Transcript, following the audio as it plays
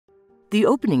The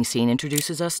opening scene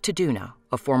introduces us to Doona,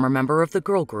 a former member of the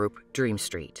girl group Dream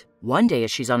Street. One day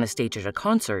as she's on a stage at a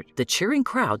concert, the cheering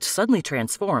crowd suddenly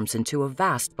transforms into a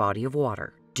vast body of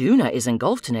water. Doona is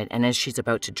engulfed in it, and as she's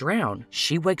about to drown,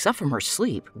 she wakes up from her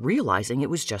sleep, realizing it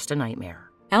was just a nightmare.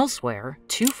 Elsewhere,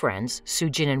 two friends,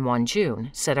 Sujin and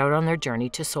Wonjun, set out on their journey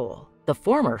to Seoul. The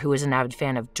former, who is an avid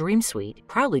fan of Dream Suite,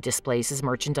 proudly displays his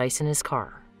merchandise in his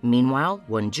car. Meanwhile,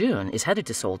 Wonjun is headed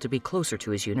to Seoul to be closer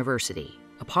to his university.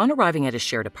 Upon arriving at his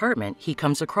shared apartment, he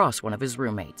comes across one of his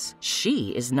roommates. She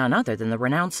is none other than the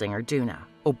renowned singer Doona.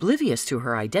 Oblivious to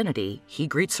her identity, he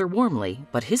greets her warmly,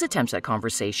 but his attempts at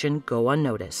conversation go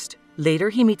unnoticed.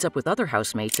 Later, he meets up with other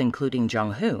housemates, including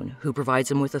Jung-hoon, who provides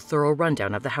him with a thorough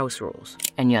rundown of the house rules,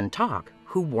 and Yun-tak,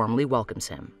 who warmly welcomes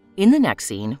him. In the next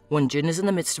scene, Wonjun is in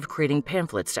the midst of creating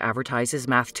pamphlets to advertise his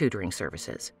math tutoring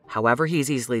services. However, he is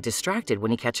easily distracted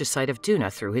when he catches sight of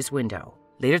Doona through his window.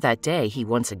 Later that day, he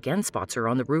once again spots her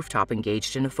on the rooftop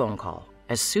engaged in a phone call.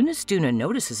 As soon as Doona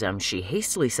notices him, she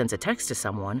hastily sends a text to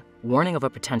someone, warning of a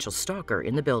potential stalker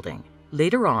in the building.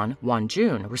 Later on,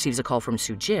 Wonjun receives a call from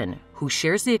Sujin, who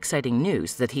shares the exciting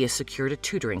news that he has secured a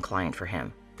tutoring client for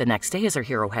him. The next day, as our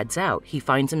hero heads out, he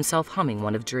finds himself humming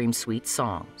one of Dream Suite's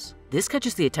songs. This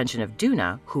catches the attention of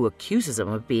Doona, who accuses him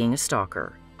of being a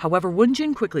stalker. However,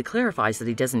 Wonjun quickly clarifies that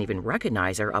he doesn't even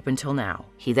recognize her up until now.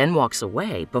 He then walks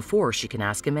away before she can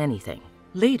ask him anything.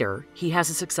 Later, he has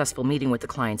a successful meeting with the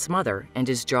client's mother, and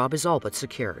his job is all but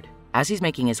secured. As he's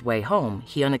making his way home,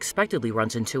 he unexpectedly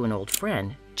runs into an old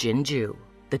friend, Jin-ju.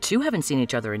 The two haven't seen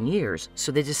each other in years,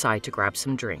 so they decide to grab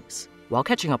some drinks. While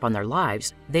catching up on their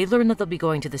lives, they learn that they'll be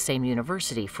going to the same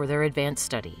university for their advanced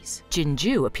studies.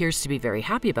 Jin-ju appears to be very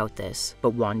happy about this,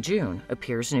 but Wonjun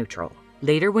appears neutral.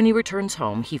 Later, when he returns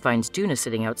home, he finds Doona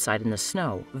sitting outside in the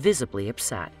snow, visibly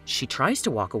upset. She tries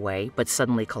to walk away, but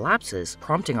suddenly collapses,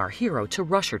 prompting our hero to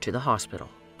rush her to the hospital.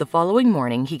 The following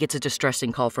morning, he gets a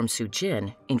distressing call from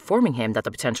Sujin, informing him that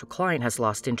the potential client has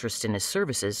lost interest in his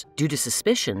services due to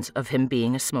suspicions of him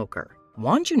being a smoker.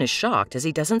 Wonjun is shocked as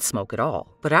he doesn't smoke at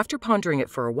all, but after pondering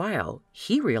it for a while,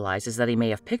 he realizes that he may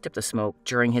have picked up the smoke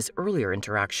during his earlier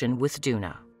interaction with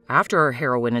Doona. After our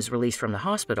heroine is released from the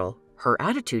hospital, her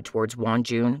attitude towards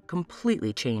Wonjun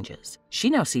completely changes. She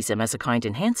now sees him as a kind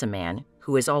and handsome man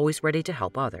who is always ready to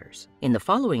help others. In the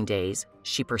following days,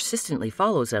 she persistently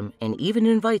follows him and even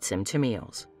invites him to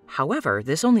meals. However,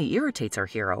 this only irritates our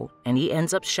hero, and he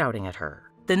ends up shouting at her.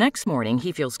 The next morning,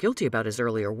 he feels guilty about his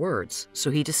earlier words,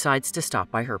 so he decides to stop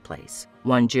by her place.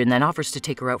 Wonjun then offers to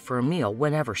take her out for a meal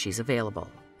whenever she's available.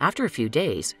 After a few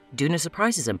days, Doona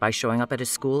surprises him by showing up at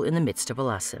his school in the midst of a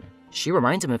lesson. She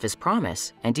reminds him of his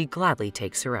promise, and he gladly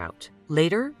takes her out.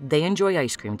 Later, they enjoy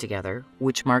ice cream together,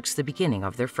 which marks the beginning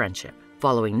of their friendship.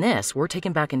 Following this, we're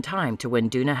taken back in time to when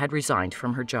Doona had resigned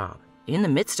from her job. In the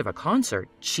midst of a concert,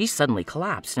 she suddenly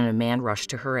collapsed and a man rushed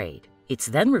to her aid. It's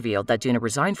then revealed that Doona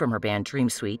resigned from her band Dream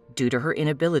Suite due to her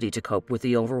inability to cope with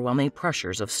the overwhelming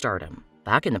pressures of stardom.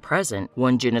 Back in the present,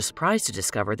 Wonjun is surprised to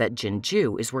discover that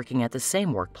Jin-ju is working at the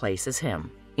same workplace as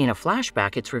him. In a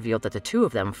flashback, it's revealed that the two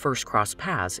of them first crossed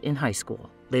paths in high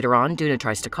school. Later on, Doona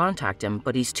tries to contact him,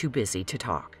 but he's too busy to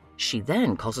talk. She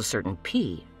then calls a certain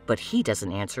P, but he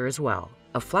doesn't answer as well.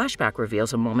 A flashback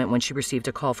reveals a moment when she received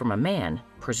a call from a man,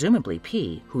 presumably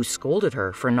P, who scolded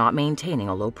her for not maintaining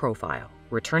a low profile.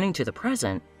 Returning to the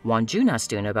present, Wonjun asks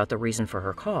Doona about the reason for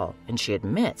her call, and she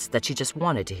admits that she just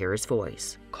wanted to hear his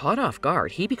voice. Caught off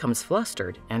guard, he becomes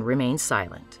flustered and remains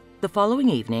silent. The following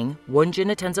evening,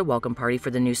 Wonjun attends a welcome party for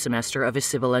the new semester of his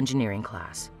civil engineering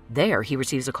class. There, he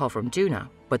receives a call from Doona,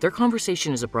 but their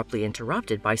conversation is abruptly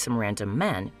interrupted by some random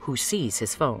men who seize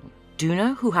his phone.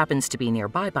 Doona, who happens to be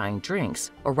nearby buying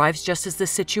drinks, arrives just as the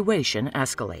situation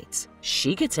escalates.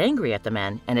 She gets angry at the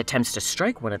men and attempts to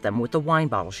strike one of them with the wine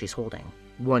bottle she's holding.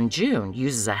 Wonjun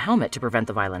uses a helmet to prevent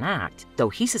the violent act, though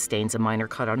he sustains a minor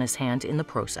cut on his hand in the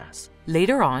process.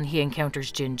 Later on, he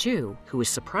encounters Jin-ju, who is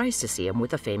surprised to see him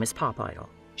with a famous pop idol.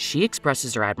 She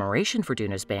expresses her admiration for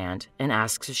Doona's band and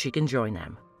asks if she can join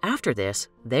them. After this,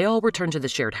 they all return to the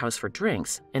shared house for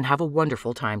drinks and have a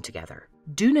wonderful time together.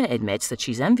 Doona admits that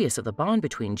she's envious of the bond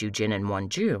between Ju-jin and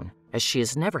Wonjun, as she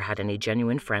has never had any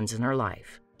genuine friends in her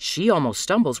life. She almost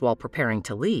stumbles while preparing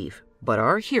to leave, but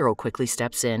our hero quickly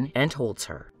steps in and holds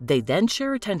her. They then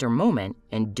share a tender moment,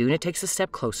 and Doona takes a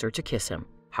step closer to kiss him.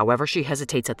 However, she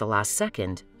hesitates at the last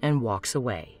second and walks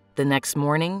away. The next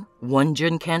morning,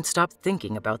 Wonjun can't stop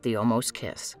thinking about the almost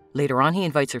kiss. Later on, he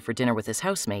invites her for dinner with his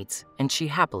housemates, and she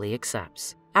happily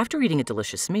accepts. After eating a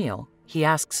delicious meal, he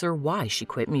asks her why she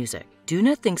quit music.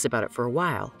 Doona thinks about it for a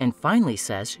while and finally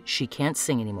says she can't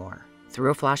sing anymore.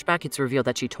 Through a flashback, it's revealed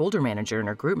that she told her manager and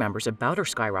her group members about her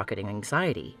skyrocketing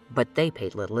anxiety, but they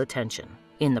paid little attention.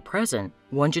 In the present,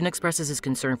 Wonjun expresses his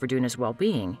concern for Duna's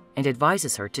well-being and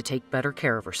advises her to take better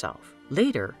care of herself.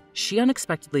 Later, she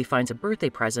unexpectedly finds a birthday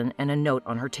present and a note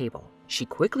on her table. She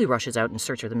quickly rushes out in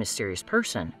search of the mysterious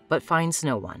person, but finds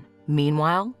no one.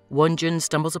 Meanwhile, Wonjun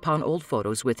stumbles upon old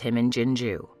photos with him and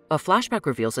Jinju. A flashback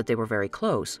reveals that they were very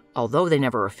close, although they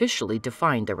never officially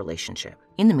defined their relationship.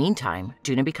 In the meantime,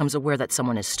 Duna becomes aware that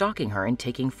someone is stalking her and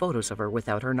taking photos of her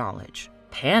without her knowledge.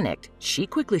 Panicked, she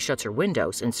quickly shuts her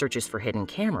windows and searches for hidden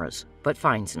cameras, but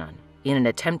finds none. In an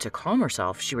attempt to calm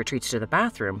herself, she retreats to the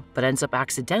bathroom, but ends up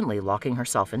accidentally locking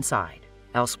herself inside.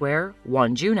 Elsewhere,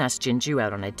 Wonjun asks Jinju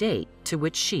out on a date, to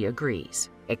which she agrees.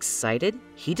 Excited,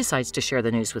 he decides to share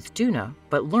the news with Duna,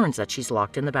 but learns that she's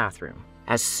locked in the bathroom.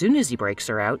 As soon as he breaks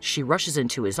her out, she rushes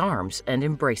into his arms and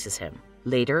embraces him.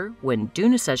 Later, when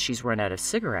Duna says she's run out of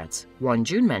cigarettes,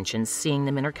 Wonjun mentions seeing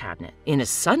them in her cabinet. In a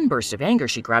sudden burst of anger,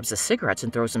 she grabs the cigarettes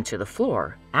and throws them to the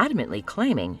floor, adamantly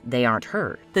claiming they aren't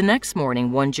her. The next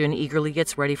morning, Wonjun eagerly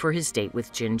gets ready for his date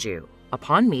with Jinju.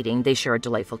 Upon meeting, they share a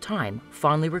delightful time,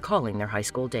 fondly recalling their high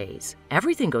school days.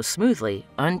 Everything goes smoothly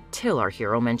until our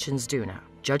hero mentions Duna.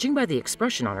 Judging by the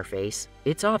expression on her face,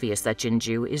 it's obvious that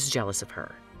Jinju is jealous of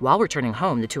her. While returning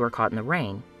home, the two are caught in the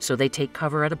rain, so they take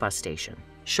cover at a bus station.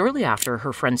 Shortly after,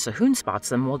 her friend Sehun spots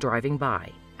them while driving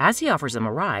by. As he offers them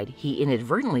a ride, he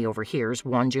inadvertently overhears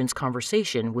Wonjun's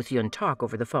conversation with Yun-tuk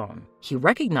over the phone. He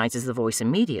recognizes the voice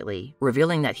immediately,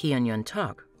 revealing that he and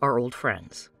Yun-tuk are old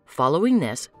friends. Following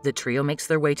this, the trio makes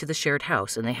their way to the shared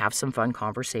house and they have some fun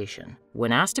conversation.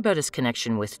 When asked about his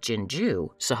connection with Jinju,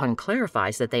 Sehun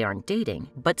clarifies that they aren't dating,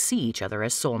 but see each other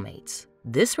as soulmates.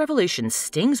 This revelation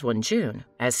stings Wonjun,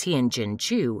 as he and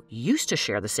Jinju used to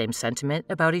share the same sentiment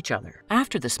about each other.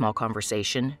 After the small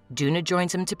conversation, Duna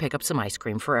joins him to pick up some ice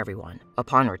cream for everyone.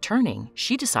 Upon returning,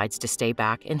 she decides to stay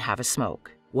back and have a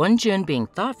smoke. Wonjun, being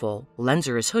thoughtful, lends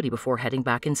her his hoodie before heading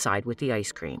back inside with the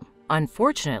ice cream.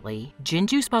 Unfortunately,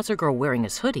 Jinju spots a girl wearing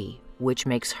his hoodie, which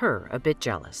makes her a bit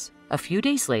jealous. A few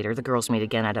days later, the girls meet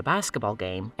again at a basketball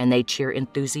game, and they cheer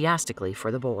enthusiastically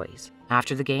for the boys.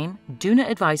 After the game, Duna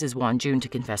advises Wonjun to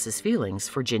confess his feelings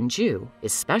for Jinju,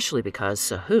 especially because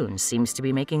Sehun seems to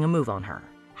be making a move on her.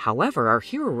 However, our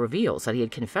hero reveals that he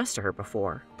had confessed to her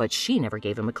before, but she never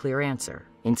gave him a clear answer.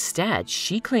 Instead,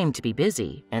 she claimed to be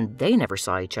busy, and they never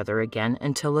saw each other again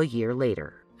until a year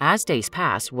later. As days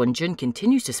pass, Wonjun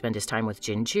continues to spend his time with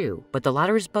Jinju, but the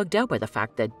latter is bugged out by the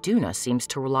fact that Duna seems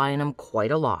to rely on him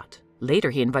quite a lot. Later,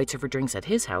 he invites her for drinks at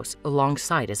his house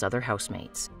alongside his other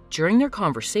housemates. During their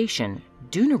conversation,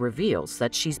 Duna reveals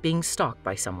that she's being stalked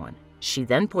by someone. She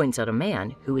then points out a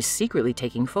man who is secretly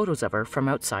taking photos of her from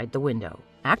outside the window.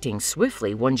 Acting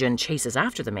swiftly, Wonjun chases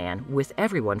after the man, with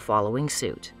everyone following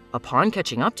suit. Upon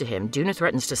catching up to him, Duna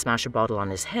threatens to smash a bottle on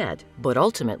his head, but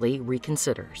ultimately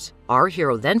reconsiders. Our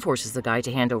hero then forces the guy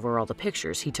to hand over all the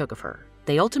pictures he took of her.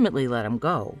 They ultimately let him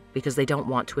go because they don't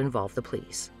want to involve the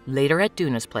police. Later at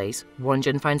Duna's place,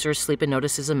 Wonjun finds her asleep and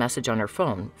notices a message on her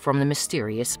phone from the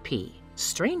mysterious P.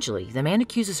 Strangely, the man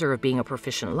accuses her of being a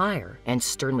proficient liar and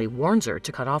sternly warns her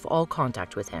to cut off all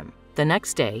contact with him. The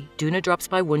next day, Duna drops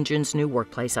by Wonjun's new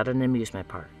workplace at an amusement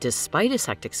park. Despite his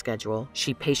hectic schedule,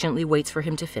 she patiently waits for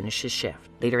him to finish his shift.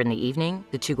 Later in the evening,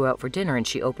 the two go out for dinner and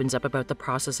she opens up about the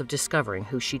process of discovering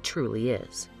who she truly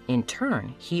is. In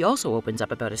turn, he also opens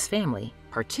up about his family,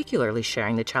 particularly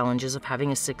sharing the challenges of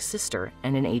having a sick sister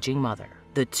and an aging mother.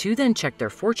 The two then check their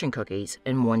fortune cookies,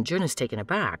 and Wonjun is taken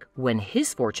aback when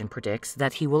his fortune predicts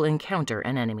that he will encounter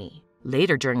an enemy.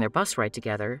 Later during their bus ride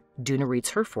together, Duna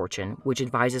reads her fortune, which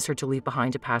advises her to leave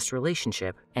behind a past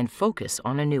relationship and focus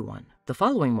on a new one. The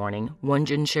following morning,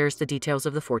 Wonjun shares the details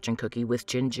of the fortune cookie with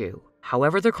Jinju.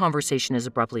 However, their conversation is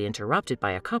abruptly interrupted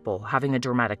by a couple having a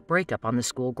dramatic breakup on the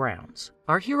school grounds.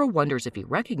 Our hero wonders if he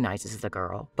recognizes the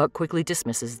girl, but quickly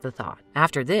dismisses the thought.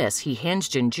 After this, he hands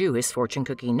Jinju his fortune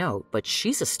cookie note, but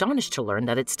she's astonished to learn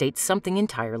that it states something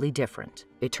entirely different.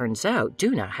 It turns out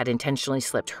Duna had intentionally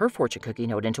slipped her fortune cookie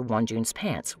note into Wonjun's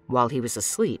pants while he was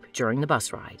asleep during the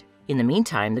bus ride. In the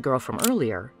meantime, the girl from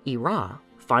earlier, Ira,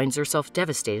 finds herself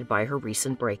devastated by her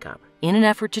recent breakup. In an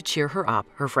effort to cheer her up,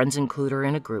 her friends include her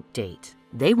in a group date.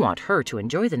 They want her to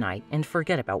enjoy the night and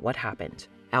forget about what happened.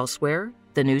 Elsewhere,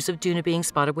 the news of Duna being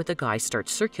spotted with a guy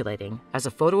starts circulating as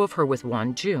a photo of her with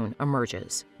Wonjun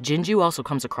emerges. Jinju also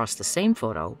comes across the same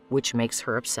photo, which makes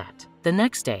her upset. The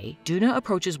next day, Doona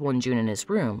approaches Wonjun in his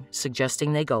room,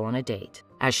 suggesting they go on a date.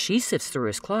 As she sifts through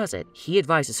his closet, he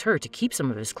advises her to keep some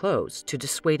of his clothes to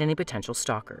dissuade any potential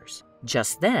stalkers.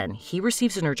 Just then, he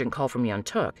receives an urgent call from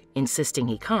Yeon-tuk, insisting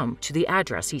he come to the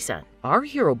address he sent. Our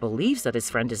hero believes that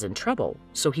his friend is in trouble,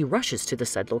 so he rushes to the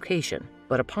said location.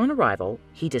 But upon arrival,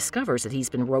 he discovers that he's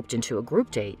been roped into a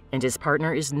group date, and his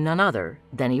partner is none other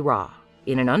than Ira.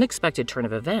 In an unexpected turn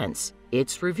of events,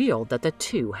 it's revealed that the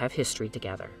two have history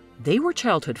together. They were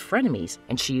childhood frenemies,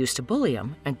 and she used to bully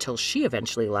him until she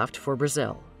eventually left for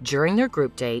Brazil. During their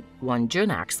group date,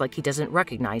 Wonjun acts like he doesn't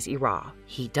recognize Ira.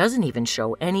 He doesn't even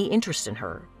show any interest in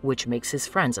her, which makes his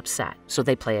friends upset. So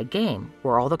they play a game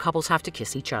where all the couples have to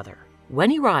kiss each other.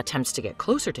 When Ira attempts to get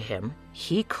closer to him,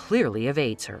 he clearly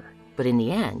evades her. But in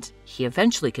the end, he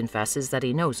eventually confesses that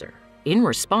he knows her. In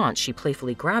response, she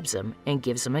playfully grabs him and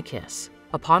gives him a kiss.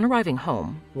 Upon arriving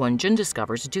home, Wonjun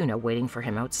discovers Doona waiting for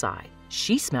him outside.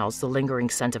 She smells the lingering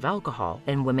scent of alcohol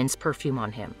and women's perfume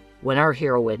on him. When our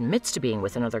hero admits to being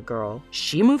with another girl,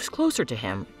 she moves closer to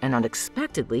him and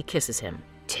unexpectedly kisses him.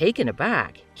 Taken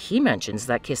aback, he mentions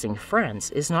that kissing friends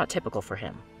is not typical for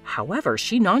him. However,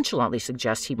 she nonchalantly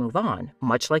suggests he move on,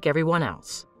 much like everyone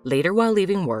else. Later, while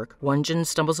leaving work, Wonjun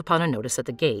stumbles upon a notice at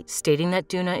the gate stating that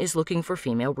Doona is looking for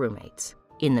female roommates.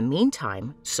 In the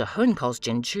meantime, Sehun calls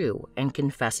Jinju and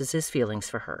confesses his feelings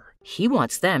for her. He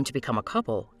wants them to become a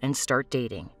couple and start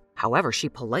dating. However, she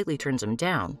politely turns him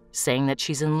down, saying that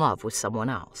she's in love with someone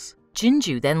else.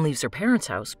 Jinju then leaves her parents'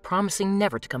 house, promising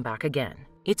never to come back again.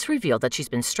 It's revealed that she's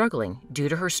been struggling due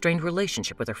to her strained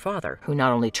relationship with her father, who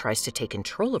not only tries to take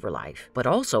control of her life, but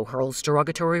also hurls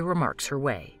derogatory remarks her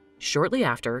way. Shortly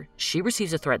after, she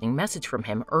receives a threatening message from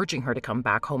him urging her to come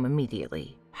back home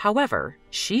immediately. However,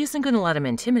 she isn't going to let him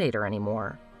intimidate her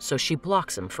anymore, so she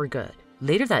blocks him for good.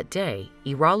 Later that day,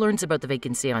 Ira learns about the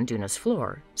vacancy on Doona's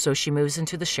floor, so she moves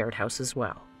into the shared house as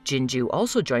well. Jinju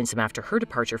also joins him after her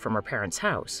departure from her parents'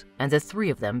 house, and the three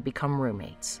of them become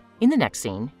roommates. In the next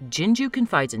scene, Jinju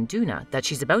confides in Doona that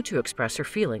she's about to express her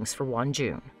feelings for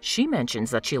Wonjun. She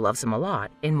mentions that she loves him a lot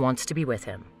and wants to be with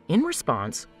him. In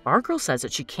response, our girl says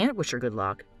that she can't wish her good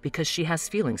luck because she has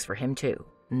feelings for him too.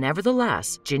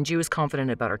 Nevertheless, Jinju is confident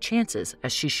about her chances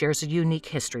as she shares a unique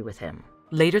history with him.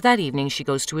 Later that evening, she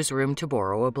goes to his room to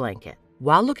borrow a blanket.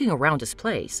 While looking around his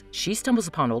place, she stumbles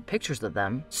upon old pictures of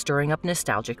them, stirring up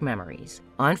nostalgic memories.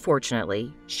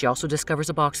 Unfortunately, she also discovers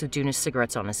a box of Doona's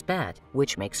cigarettes on his bed,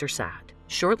 which makes her sad.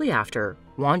 Shortly after,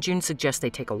 Wonjun suggests they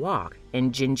take a walk,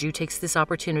 and Jinju takes this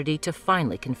opportunity to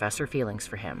finally confess her feelings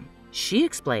for him. She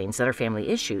explains that her family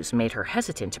issues made her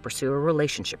hesitant to pursue a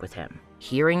relationship with him.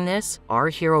 Hearing this, our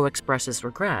hero expresses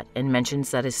regret and mentions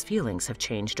that his feelings have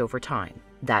changed over time.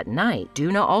 That night,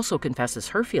 Doona also confesses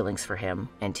her feelings for him,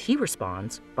 and he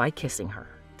responds by kissing her.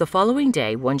 The following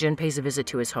day, Wonjun pays a visit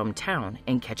to his hometown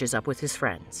and catches up with his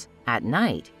friends. At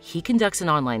night, he conducts an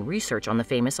online research on the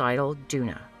famous idol,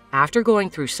 Doona. After going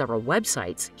through several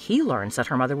websites, he learns that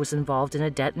her mother was involved in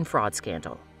a debt and fraud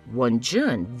scandal.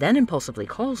 Wonjun then impulsively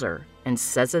calls her and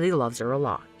says that he loves her a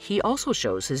lot. He also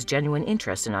shows his genuine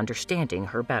interest in understanding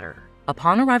her better.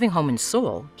 Upon arriving home in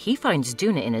Seoul, he finds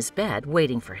Doona in his bed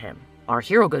waiting for him. Our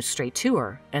hero goes straight to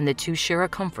her, and the two share a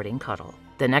comforting cuddle.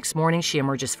 The next morning, she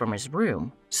emerges from his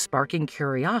room, sparking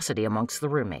curiosity amongst the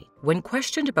roommate. When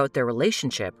questioned about their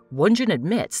relationship, Wonjun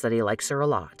admits that he likes her a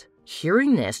lot.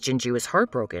 Hearing this, Jinju is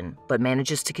heartbroken, but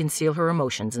manages to conceal her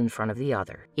emotions in front of the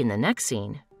other. In the next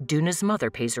scene, Doona's mother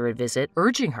pays her a visit,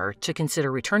 urging her to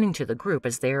consider returning to the group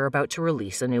as they are about to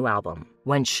release a new album.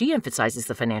 When she emphasizes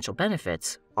the financial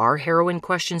benefits, our heroine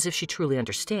questions if she truly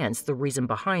understands the reason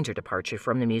behind her departure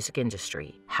from the music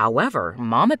industry. However,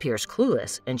 Mom appears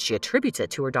clueless, and she attributes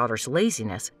it to her daughter's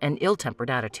laziness and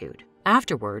ill-tempered attitude.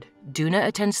 Afterward, Doona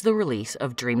attends the release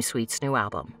of Dream Sweet's new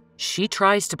album. She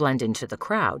tries to blend into the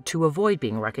crowd to avoid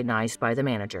being recognized by the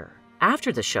manager.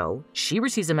 After the show, she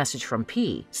receives a message from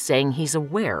P saying he's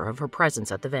aware of her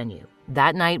presence at the venue.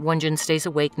 That night, Wonjun stays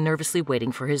awake, nervously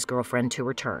waiting for his girlfriend to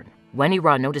return. When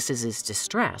Ira notices his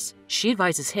distress, she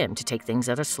advises him to take things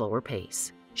at a slower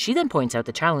pace. She then points out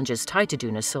the challenges tied to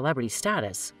Doona's celebrity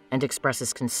status and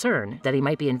expresses concern that he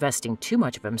might be investing too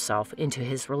much of himself into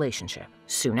his relationship.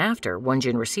 Soon after,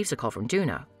 Wonjun receives a call from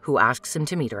Doona, who asks him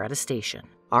to meet her at a station.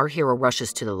 Our hero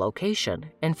rushes to the location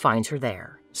and finds her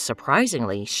there.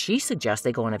 Surprisingly, she suggests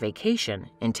they go on a vacation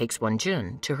and takes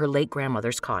Wonjun to her late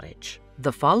grandmother's cottage.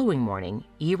 The following morning,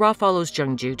 Ira follows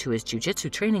Jungju to his jiu-jitsu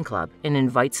training club and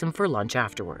invites him for lunch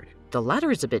afterward. The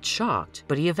latter is a bit shocked,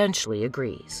 but he eventually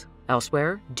agrees.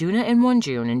 Elsewhere, Doona and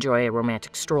Wonjun enjoy a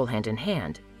romantic stroll hand in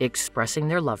hand, expressing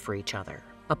their love for each other.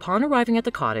 Upon arriving at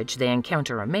the cottage, they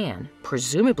encounter a man,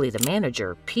 presumably the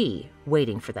manager, P,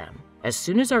 waiting for them. As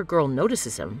soon as our girl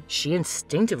notices him, she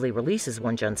instinctively releases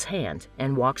Wonjun's hand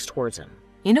and walks towards him.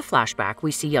 In a flashback,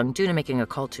 we see young Doona making a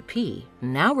call to P,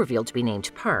 now revealed to be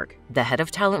named Park, the head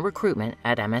of talent recruitment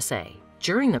at MSA.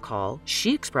 During the call,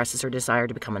 she expresses her desire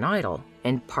to become an idol,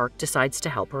 and Park decides to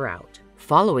help her out.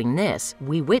 Following this,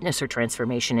 we witness her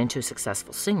transformation into a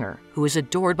successful singer who is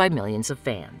adored by millions of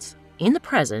fans. In the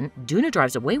present, Doona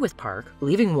drives away with Park,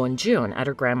 leaving Wonjun at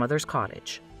her grandmother's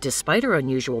cottage. Despite her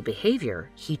unusual behavior,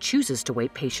 he chooses to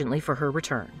wait patiently for her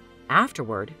return.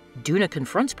 Afterward, Doona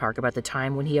confronts Park about the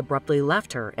time when he abruptly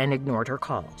left her and ignored her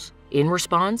calls. In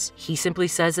response, he simply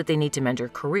says that they need to mend her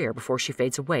career before she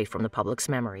fades away from the public's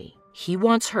memory. He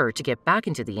wants her to get back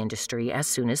into the industry as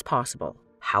soon as possible.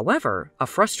 However, a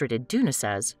frustrated Doona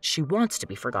says she wants to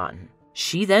be forgotten.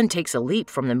 She then takes a leap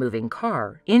from the moving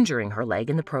car, injuring her leg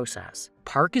in the process.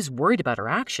 Park is worried about her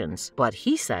actions, but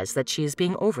he says that she is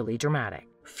being overly dramatic.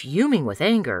 Fuming with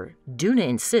anger, Doona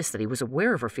insists that he was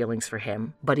aware of her feelings for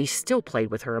him, but he still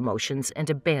played with her emotions and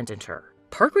abandoned her.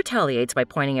 Park retaliates by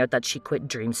pointing out that she quit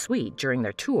Dream Suite during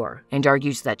their tour and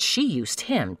argues that she used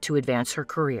him to advance her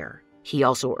career. He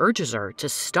also urges her to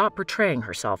stop portraying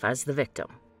herself as the victim.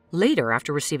 Later,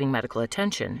 after receiving medical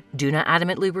attention, Doona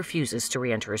adamantly refuses to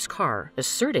re-enter his car,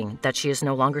 asserting that she is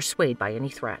no longer swayed by any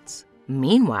threats.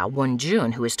 Meanwhile,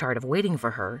 Wonjun, who is tired of waiting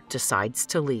for her, decides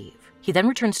to leave. He then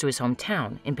returns to his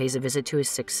hometown and pays a visit to his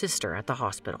sick sister at the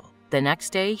hospital. The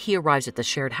next day, he arrives at the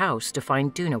shared house to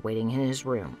find Doona waiting in his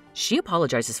room. She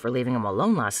apologizes for leaving him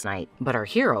alone last night, but our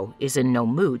hero is in no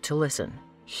mood to listen.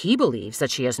 He believes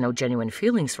that she has no genuine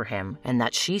feelings for him and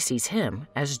that she sees him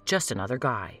as just another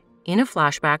guy. In a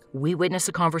flashback, we witness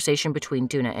a conversation between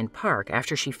Doona and Park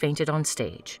after she fainted on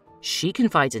stage. She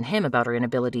confides in him about her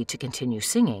inability to continue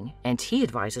singing, and he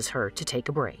advises her to take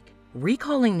a break.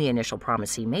 Recalling the initial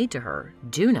promise he made to her,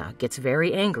 Doona gets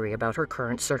very angry about her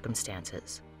current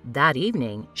circumstances. That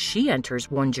evening, she enters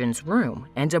Wonjun's room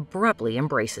and abruptly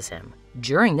embraces him.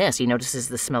 During this, he notices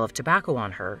the smell of tobacco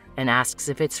on her and asks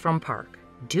if it's from Park.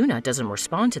 Doona doesn't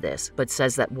respond to this, but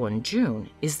says that Wonjun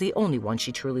is the only one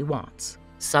she truly wants.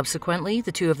 Subsequently,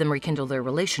 the two of them rekindle their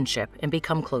relationship and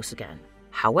become close again.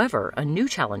 However, a new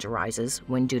challenge arises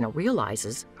when Doona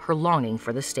realizes her longing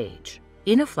for the stage.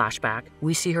 In a flashback,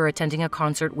 we see her attending a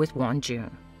concert with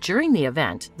Wonjun. During the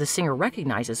event, the singer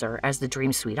recognizes her as the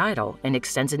Dream Suite idol and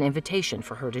extends an invitation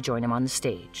for her to join him on the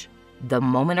stage. The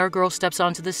moment our girl steps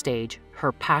onto the stage,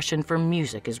 her passion for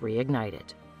music is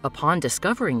reignited. Upon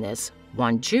discovering this,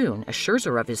 Wonjun assures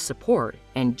her of his support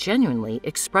and genuinely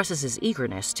expresses his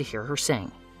eagerness to hear her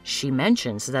sing. She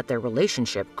mentions that their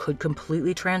relationship could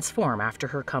completely transform after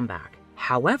her comeback.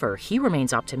 However, he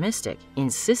remains optimistic,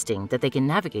 insisting that they can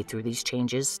navigate through these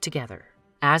changes together.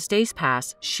 As days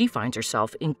pass, she finds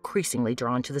herself increasingly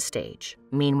drawn to the stage.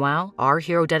 Meanwhile, our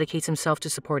hero dedicates himself to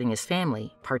supporting his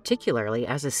family, particularly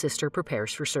as his sister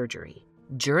prepares for surgery.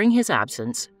 During his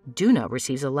absence, Doona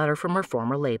receives a letter from her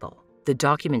former label. The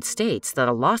document states that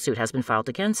a lawsuit has been filed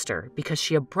against her because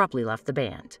she abruptly left the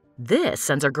band. This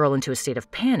sends our girl into a state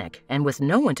of panic, and with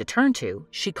no one to turn to,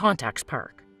 she contacts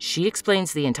Park. She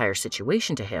explains the entire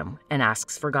situation to him and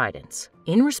asks for guidance.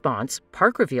 In response,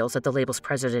 Park reveals that the label's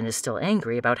president is still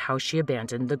angry about how she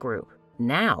abandoned the group.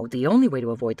 Now, the only way to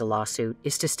avoid the lawsuit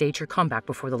is to stage her comeback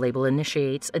before the label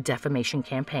initiates a defamation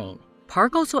campaign.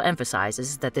 Park also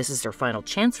emphasizes that this is her final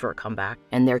chance for a comeback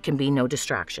and there can be no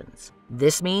distractions.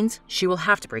 This means she will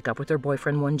have to break up with her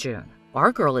boyfriend Wonjun.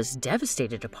 Our girl is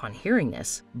devastated upon hearing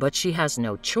this, but she has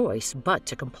no choice but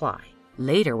to comply.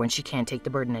 Later, when she can't take the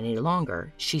burden any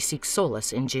longer, she seeks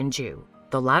solace in Jinju.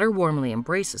 The latter warmly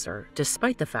embraces her,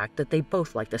 despite the fact that they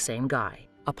both like the same guy.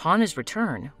 Upon his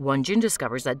return, Wonjun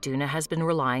discovers that Doona has been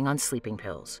relying on sleeping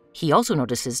pills. He also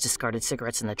notices discarded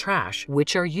cigarettes in the trash,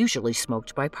 which are usually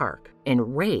smoked by Park.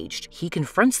 Enraged, he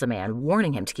confronts the man,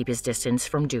 warning him to keep his distance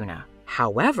from Doona.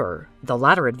 However, the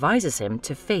latter advises him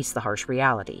to face the harsh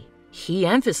reality. He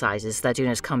emphasizes that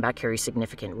Doona's comeback carries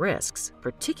significant risks,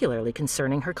 particularly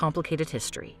concerning her complicated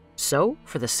history. So,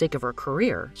 for the sake of her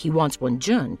career, he wants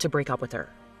Wonjun to break up with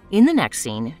her. In the next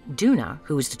scene, Doona,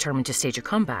 who is determined to stage a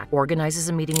comeback, organizes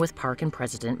a meeting with Park and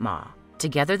President Ma.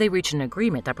 Together, they reach an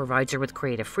agreement that provides her with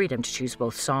creative freedom to choose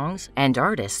both songs and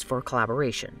artists for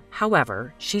collaboration.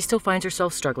 However, she still finds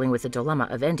herself struggling with the dilemma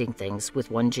of ending things with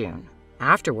Wonjun.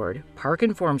 Afterward, Park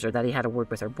informs her that he had a word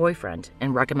with her boyfriend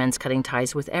and recommends cutting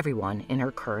ties with everyone in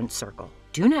her current circle.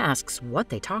 Doona asks what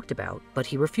they talked about, but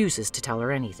he refuses to tell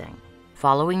her anything.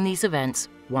 Following these events,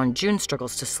 Wonjun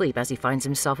struggles to sleep as he finds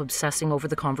himself obsessing over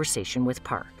the conversation with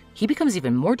Park. He becomes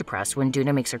even more depressed when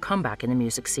Doona makes her comeback in the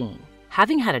music scene.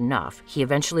 Having had enough, he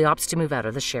eventually opts to move out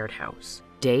of the shared house.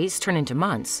 Days turn into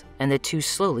months, and the two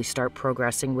slowly start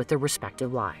progressing with their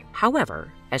respective lives.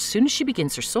 However, as soon as she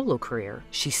begins her solo career,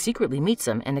 she secretly meets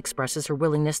him and expresses her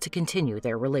willingness to continue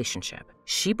their relationship.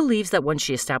 She believes that once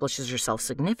she establishes herself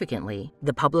significantly,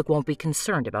 the public won't be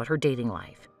concerned about her dating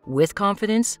life. With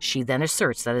confidence, she then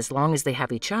asserts that as long as they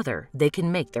have each other, they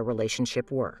can make their relationship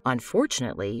work.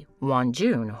 Unfortunately,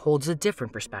 Won-jun holds a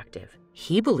different perspective.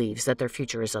 He believes that their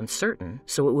future is uncertain,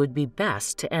 so it would be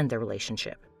best to end their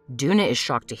relationship. Doona is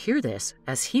shocked to hear this,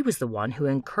 as he was the one who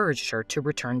encouraged her to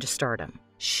return to stardom.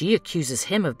 She accuses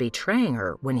him of betraying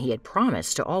her when he had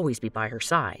promised to always be by her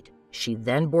side. She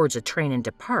then boards a train and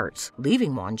departs,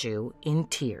 leaving Won-ju in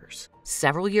tears.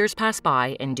 Several years pass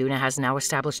by, and Doona has now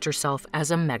established herself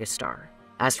as a megastar.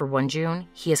 As for Won-jun,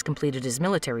 he has completed his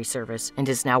military service and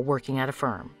is now working at a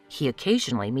firm. He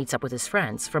occasionally meets up with his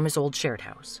friends from his old shared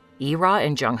house. Ira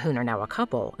and Jung-hoon are now a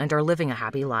couple and are living a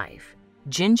happy life.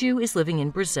 Jinju is living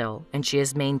in Brazil, and she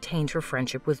has maintained her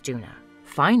friendship with Doona.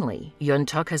 Finally,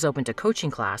 Yun-tuk has opened a coaching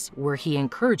class where he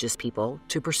encourages people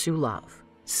to pursue love.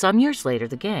 Some years later,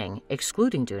 the gang,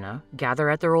 excluding Doona, gather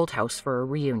at their old house for a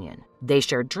reunion. They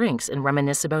share drinks and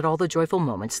reminisce about all the joyful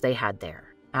moments they had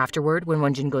there. Afterward, when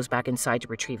Won-jun goes back inside to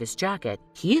retrieve his jacket,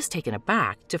 he is taken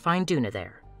aback to find Doona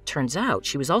there. Turns out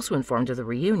she was also informed of the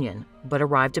reunion, but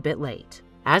arrived a bit late.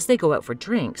 As they go out for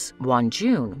drinks,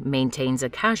 Won-jun maintains a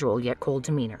casual yet cold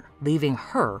demeanor, leaving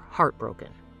her heartbroken.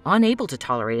 Unable to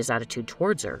tolerate his attitude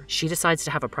towards her, she decides to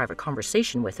have a private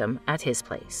conversation with him at his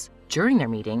place. During their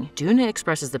meeting, Doona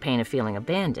expresses the pain of feeling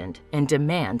abandoned and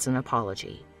demands an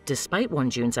apology. Despite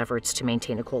Won-jun's efforts to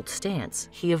maintain a cold stance,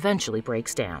 he eventually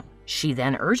breaks down. She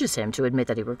then urges him to admit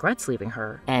that he regrets leaving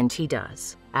her, and he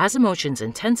does. As emotions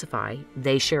intensify,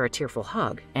 they share a tearful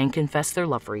hug and confess their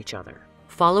love for each other.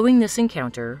 Following this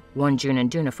encounter, Won-jun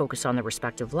and Doona focus on their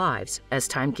respective lives as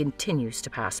time continues to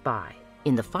pass by.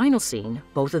 In the final scene,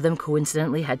 both of them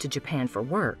coincidentally head to Japan for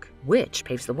work, which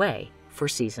paves the way for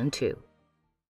Season 2.